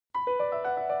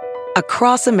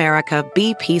Across America,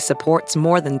 BP supports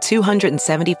more than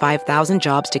 275,000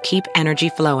 jobs to keep energy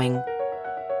flowing.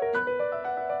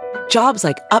 Jobs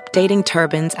like updating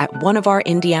turbines at one of our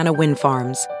Indiana wind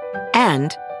farms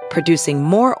and producing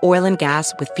more oil and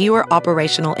gas with fewer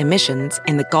operational emissions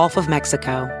in the Gulf of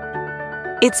Mexico.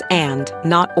 It's and,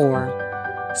 not or.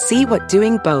 See what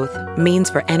doing both means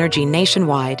for energy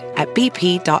nationwide at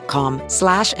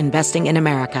bp.com/investing in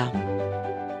America.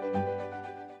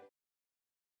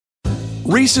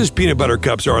 Reese's Peanut Butter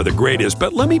Cups are the greatest,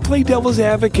 but let me play devil's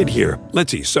advocate here.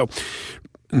 Let's see. So,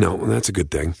 no, that's a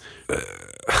good thing.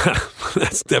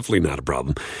 That's definitely not a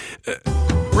problem.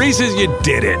 Reese's, you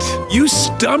did it. You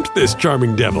stumped this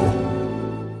charming devil.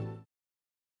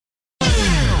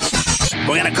 We're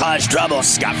going to cause trouble.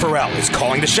 Scott Farrell is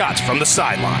calling the shots from the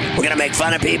sideline. We're going to make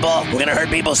fun of people. We're going to hurt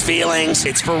people's feelings.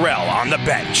 It's Farrell on the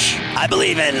bench. I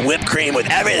believe in whipped cream with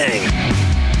everything.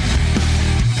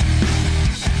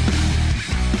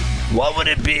 What would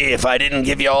it be if I didn't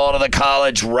give you all of the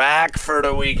college rack for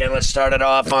the weekend? Let's start it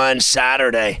off on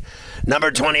Saturday.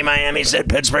 Number 20, Miami's at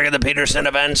Pittsburgh at the Peterson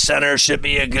Events Center. Should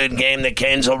be a good game. The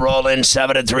Canes will roll in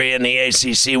 7-3 in the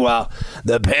ACC, while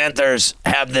the Panthers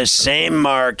have the same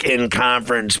mark in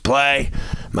conference play.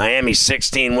 Miami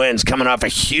 16 wins, coming off a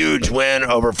huge win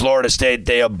over Florida State.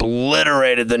 They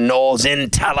obliterated the Noles in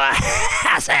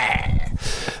Tallahassee.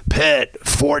 Pitt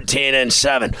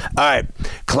 14-7. All right,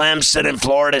 Clemson and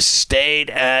Florida State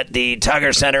at the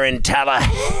Tucker Center in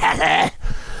Tallahassee.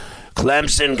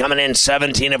 Clemson coming in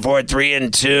 17-4,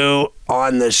 3-2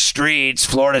 on the streets.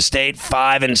 Florida State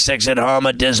 5-6 at home.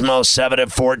 A dismal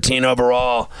 7-14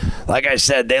 overall. Like I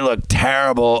said, they look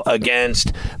terrible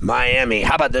against Miami.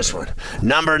 How about this one?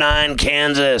 Number 9,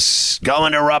 Kansas,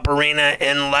 going to Rupp Arena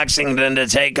in Lexington to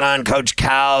take on Coach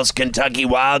Cal's Kentucky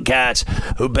Wildcats,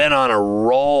 who've been on a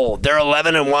roll. They're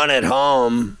 11-1 at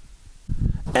home,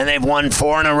 and they've won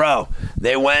 4 in a row.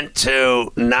 They went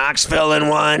to Knoxville and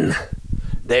won.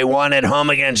 They won at home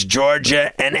against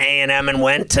Georgia and A&M and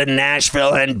went to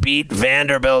Nashville and beat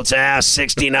Vanderbilt's ass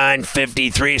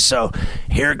 69-53. So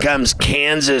here comes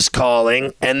Kansas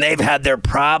calling, and they've had their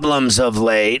problems of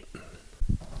late.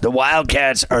 The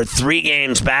Wildcats are 3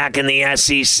 games back in the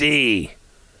SEC.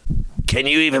 Can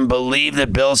you even believe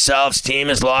that Bill Self's team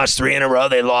has lost 3 in a row?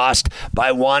 They lost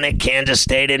by 1 at Kansas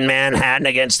State in Manhattan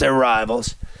against their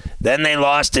rivals. Then they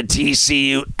lost to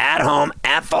TCU at home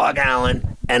at Fog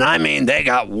Allen. And I mean, they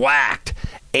got whacked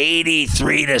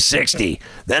 83-60.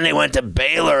 Then they went to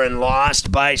Baylor and lost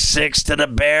by 6 to the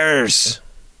Bears.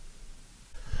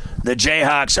 The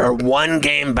Jayhawks are 1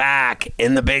 game back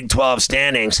in the Big 12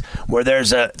 standings, where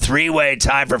there's a 3-way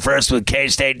tie for first with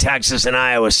K-State, Texas, and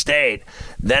Iowa State.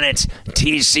 Then it's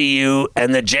TCU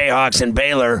and the Jayhawks and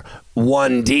Baylor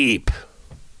 1 deep.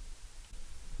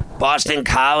 Boston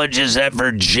College is at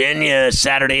Virginia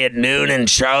Saturday at noon in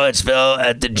Charlottesville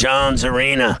at the Jones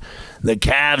Arena. The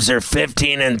Cavs are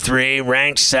 15-3,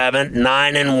 ranked 7th,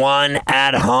 9-1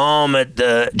 at home at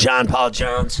the John Paul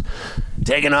Jones,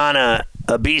 taking on a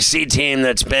BC team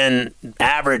that's been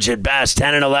average at best,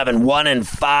 10-11,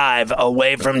 1-5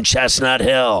 away from Chestnut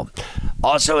Hill.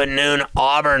 Also at noon,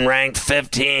 Auburn ranked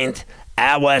 15th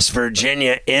at West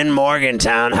Virginia in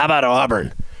Morgantown. How about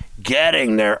Auburn?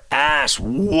 Getting their ass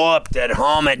whooped at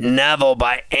home at Neville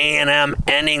by A&M,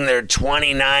 ending their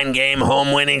 29-game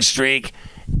home winning streak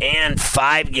and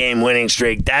 5-game winning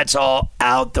streak. That's all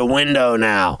out the window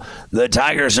now. The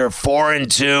Tigers are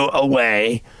 4-2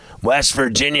 away. West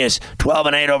Virginia's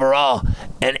 12-8 overall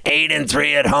and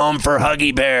 8-3 at home for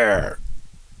Huggy Bear.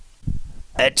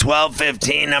 At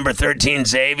 12:15, number 13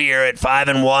 Xavier at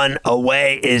 5-1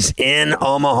 away is in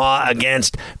Omaha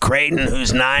against Creighton,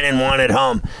 who's 9-1 at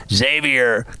home.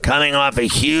 Xavier coming off a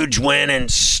huge win in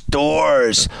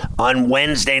Stores on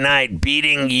Wednesday night,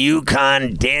 beating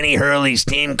UConn. Danny Hurley's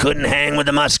team couldn't hang with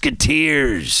the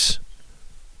Musketeers.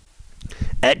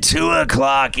 At 2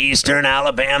 o'clock Eastern,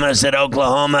 Alabama's at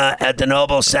Oklahoma at the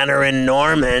Noble Center in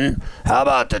Norman. How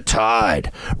about the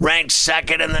Tide? Ranked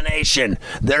 2nd in the nation.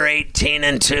 They're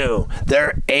 18-2.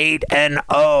 They're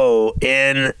 8-0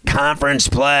 in conference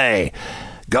play.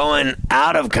 Going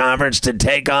out of conference to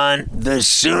take on the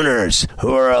Sooners,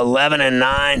 who are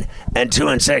 11-9 and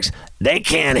 2-6. They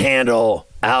can't handle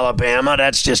Alabama.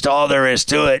 That's just all there is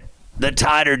to it. The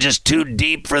Tide are just too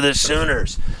deep for the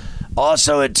Sooners.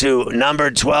 Also at 2, number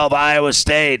 12 Iowa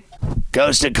State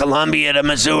goes to Columbia to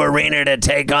Mizzou Arena to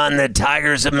take on the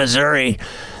Tigers of Missouri.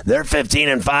 They're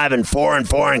 15-5 and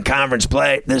 4-4 in conference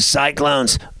play. The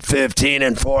Cyclones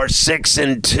 15-4,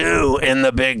 6-2 in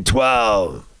the Big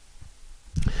 12.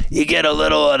 You get a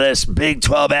little of this Big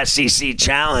 12 SEC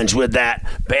challenge with that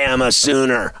Bama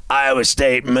Sooner, Iowa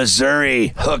State,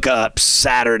 Missouri hookup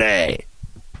Saturday.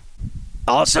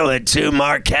 Also at 2,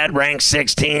 Marquette ranked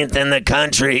 16th in the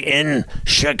country in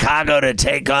Chicago to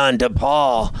take on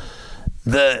DePaul.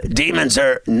 The Demons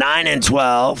are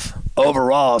 9-12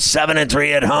 overall,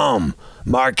 7-3 at home.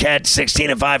 Marquette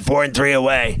 16-5, 4-3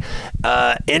 away.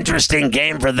 Interesting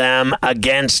game for them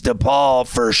against DePaul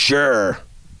for sure.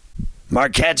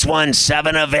 Marquette's won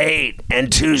 7 of 8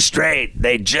 and 2 straight.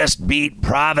 They just beat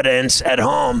Providence at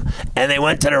home, and they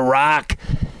went to the Rock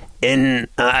in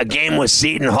a game with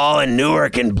Seton Hall in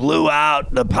Newark and blew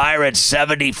out the Pirates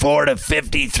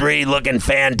 74-53, looking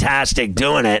fantastic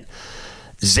doing it.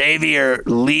 Xavier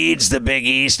leads the Big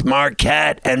East.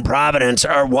 Marquette and Providence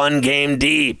are 1 game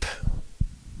deep.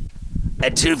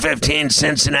 At 2:15,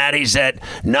 Cincinnati's at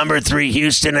number 3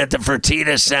 Houston at the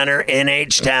Fertitta Center in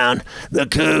H-Town. The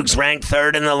Cougs ranked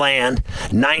 3rd in the land,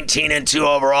 19-2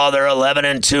 overall. They're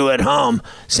 11-2 at home.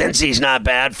 Cincy's not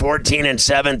bad,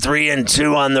 14-7,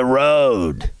 3-2 on the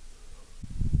road.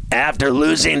 After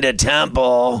losing to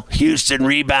Temple, Houston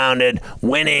rebounded,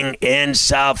 winning in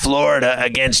South Florida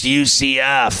against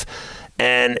UCF.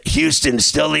 And Houston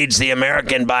still leads the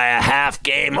American by a half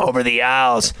game over the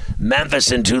Owls.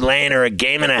 Memphis and Tulane are a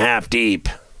game and a half deep.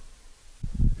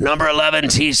 Number 11,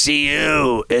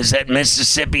 TCU, is at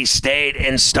Mississippi State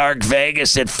in Stark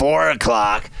Vegas at 4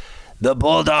 o'clock. The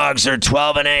Bulldogs are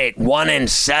 12-8,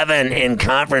 1-7 in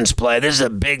conference play. This is a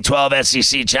Big 12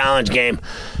 SEC Challenge game.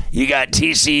 You got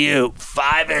TCU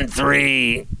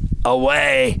 5-3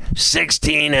 away,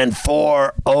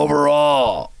 16-4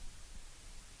 overall.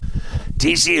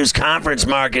 TCU's conference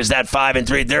mark is that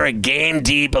 5-3. They're a game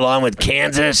deep along with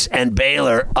Kansas and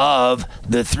Baylor of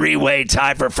the 3-way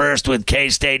tie for first with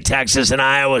K-State, Texas, and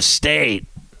Iowa State.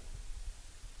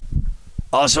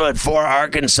 Also at 4,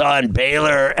 Arkansas and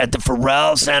Baylor at the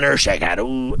Farrell Center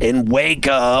in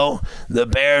Waco. The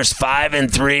Bears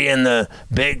 5-3 in the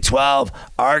Big 12.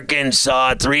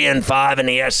 Arkansas 3-5 in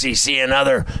the SEC.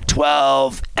 Another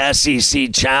 12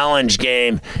 SEC Challenge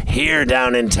game here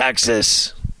down in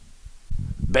Texas.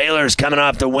 Baylor's coming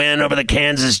off the win over the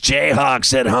Kansas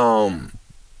Jayhawks at home.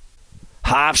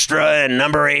 Hofstra and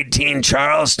number 18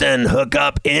 Charleston hook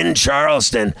up in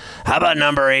Charleston. How about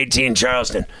number 18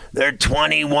 Charleston? They're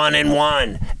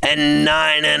 21-1 and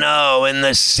 9-0 in the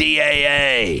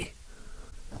CAA.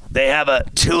 They have a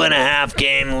 2.5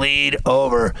 game lead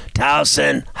over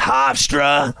Towson,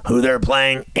 Hofstra, who they're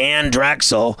playing, and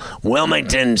Drexel.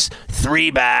 Wilmington's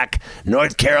 3 back.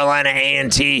 North Carolina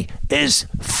A&T is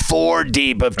 4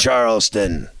 deep of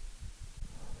Charleston.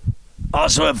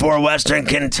 Also at 4, Western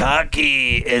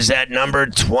Kentucky is at number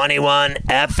 21,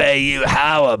 FAU.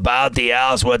 How about the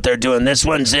Owls, what they're doing? This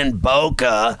one's in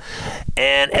Boca.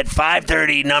 And at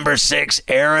 5:30, number 6,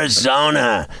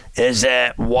 Arizona is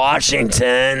at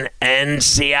Washington and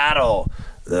Seattle.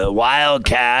 The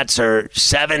Wildcats are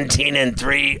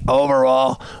 17-3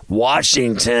 overall.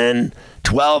 Washington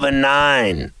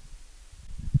 12-9.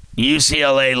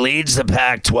 UCLA leads the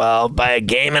Pac-12 by a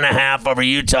game and a half over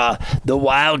Utah. The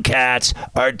Wildcats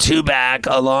are 2 back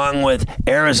along with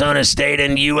Arizona State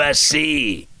and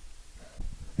USC.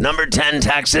 Number 10,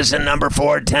 Texas, and number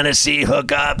 4, Tennessee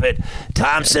hook up at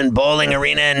Thompson Bowling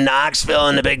Arena in Knoxville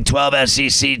in the Big 12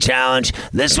 SEC Challenge.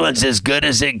 This one's as good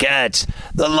as it gets.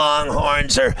 The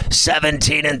Longhorns are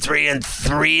 17-3 and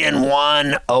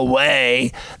 3-1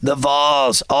 away. The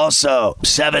Vols also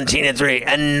 17-3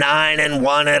 and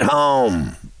 9-1 at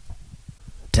home.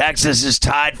 Texas is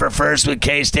tied for first with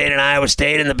K-State and Iowa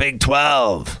State in the Big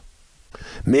 12.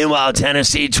 Meanwhile,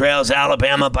 Tennessee trails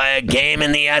Alabama by a game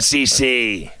in the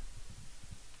SEC.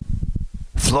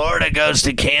 Florida goes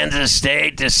to Kansas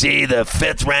State to see the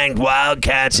 5th-ranked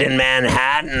Wildcats in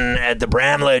Manhattan at the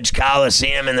Bramlage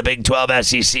Coliseum in the Big 12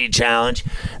 SEC Challenge.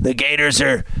 The Gators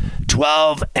are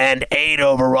 12-8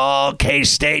 overall.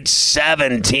 K-State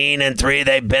 17-3.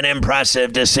 They've been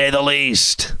impressive, to say the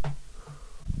least.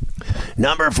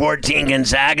 Number 14,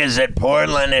 Gonzaga's at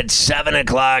Portland at 7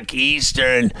 o'clock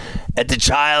Eastern at the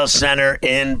Chiles Center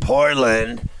in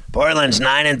Portland. Portland's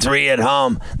 9-3 at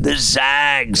home. The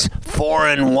Zags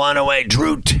 4-1 away.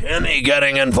 Drew Timme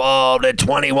getting involved at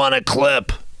 21 a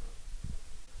clip.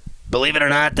 Believe it or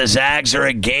not, the Zags are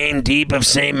a game deep of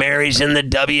St. Mary's in the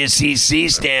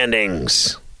WCC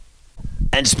standings.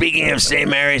 And speaking of St.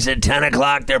 Mary's, at 10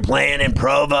 o'clock, they're playing in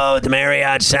Provo at the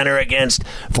Marriott Center against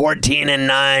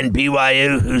 14-9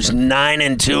 BYU, who's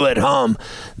 9-2 at home.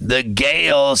 The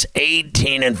Gales,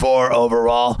 18-4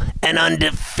 overall, and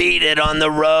undefeated on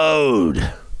the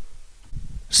road.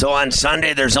 So on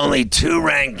Sunday, there's only 2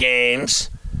 ranked games.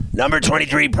 Number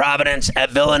 23, Providence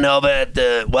at Villanova at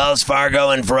the Wells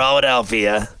Fargo in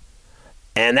Philadelphia.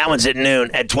 And that one's at noon.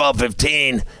 At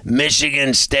 12:15,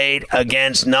 Michigan State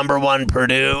against number 1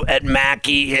 Purdue at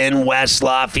Mackey in West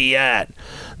Lafayette.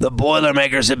 The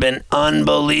Boilermakers have been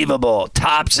unbelievable.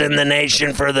 Tops in the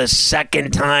nation for the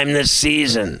second time this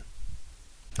season.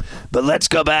 But let's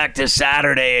go back to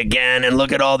Saturday again and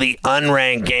look at all the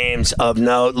unranked games of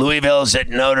note. Louisville's at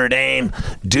Notre Dame,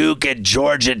 Duke at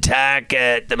Georgia Tech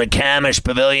at the McCamish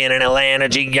Pavilion in Atlanta.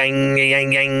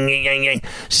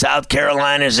 South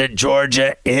Carolina's at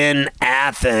Georgia in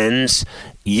Athens.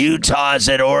 Utah's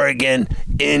at Oregon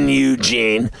in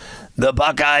Eugene. The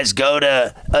Buckeyes go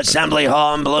to Assembly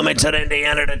Hall in Bloomington,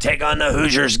 Indiana to take on the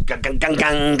Hoosiers.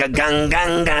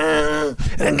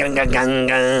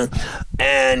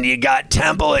 And you got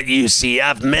Temple at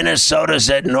UCF. Minnesota's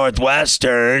at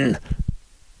Northwestern.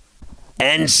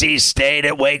 NC State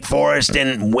at Wake Forest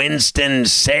in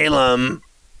Winston-Salem.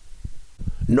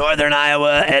 Northern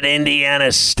Iowa at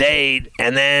Indiana State.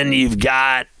 And then you've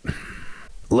got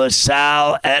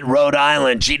LaSalle at Rhode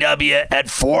Island, GW at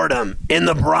Fordham, in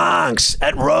the Bronx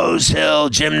at Rose Hill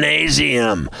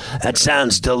Gymnasium. That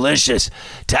sounds delicious.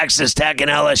 Texas Tech and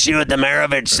LSU at the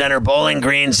Maravich Center, Bowling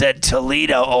Green's at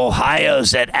Toledo,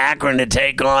 Ohio's at Akron to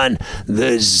take on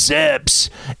the Zips,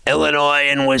 Illinois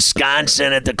and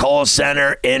Wisconsin at the Kohl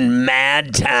Center in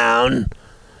Madtown,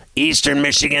 Eastern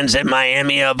Michigan's at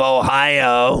Miami of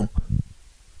Ohio.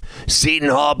 Seton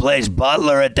Hall plays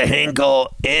Butler at the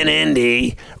Hinkle in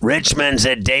Indy. Richmond's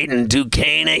at Dayton.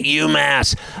 Duquesne at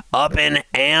UMass up in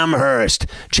Amherst.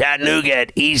 Chattanooga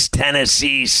at East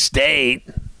Tennessee State.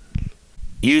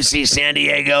 UC San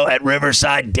Diego at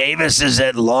Riverside. Davis is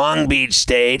at Long Beach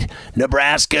State.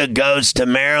 Nebraska goes to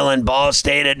Maryland. Ball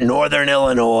State at Northern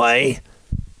Illinois.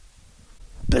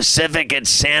 Pacific at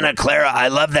Santa Clara. I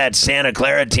love that Santa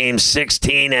Clara team,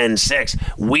 16-6.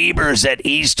 Weber's at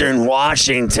Eastern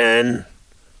Washington.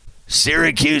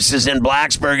 Syracuse is in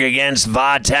Blacksburg against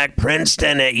Vatech.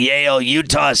 Princeton at Yale.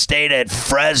 Utah State at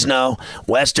Fresno.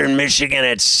 Western Michigan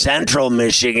at Central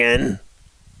Michigan.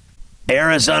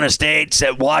 Arizona State's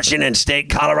at Washington State.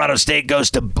 Colorado State goes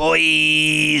to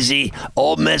Boise.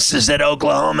 Ole Miss is at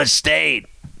Oklahoma State.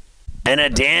 And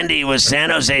a dandy was San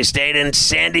Jose State and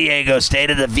San Diego State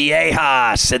at the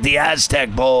Viejas at the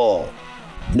Aztec Bowl.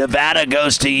 Nevada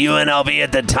goes to UNLV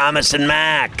at the Thomas and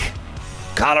Mack.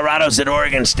 Colorado's at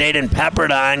Oregon State and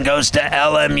Pepperdine goes to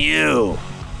LMU.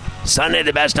 Sunday,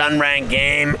 the best unranked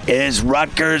game is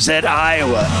Rutgers at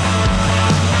Iowa.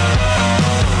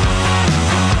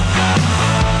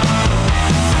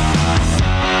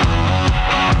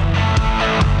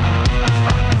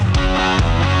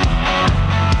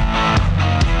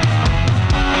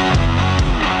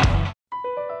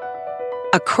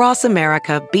 Across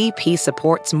America, BP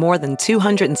supports more than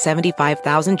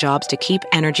 275,000 jobs to keep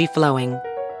energy flowing.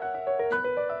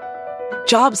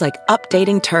 Jobs like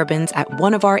updating turbines at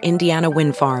one of our Indiana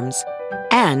wind farms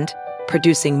and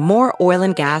producing more oil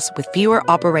and gas with fewer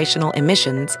operational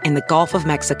emissions in the Gulf of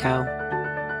Mexico.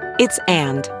 It's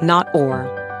and, not or.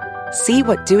 See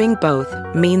what doing both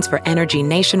means for energy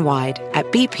nationwide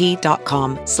at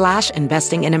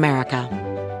bp.com/investing in America.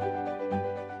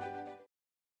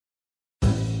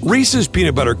 Reese's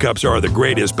peanut butter cups are the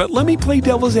greatest, but let me play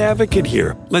devil's advocate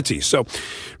here. Let's see. So,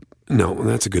 no,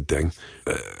 that's a good thing.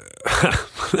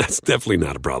 That's definitely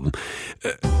not a problem.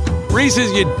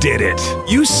 Reese's, you did it.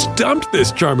 You stumped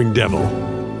this charming devil.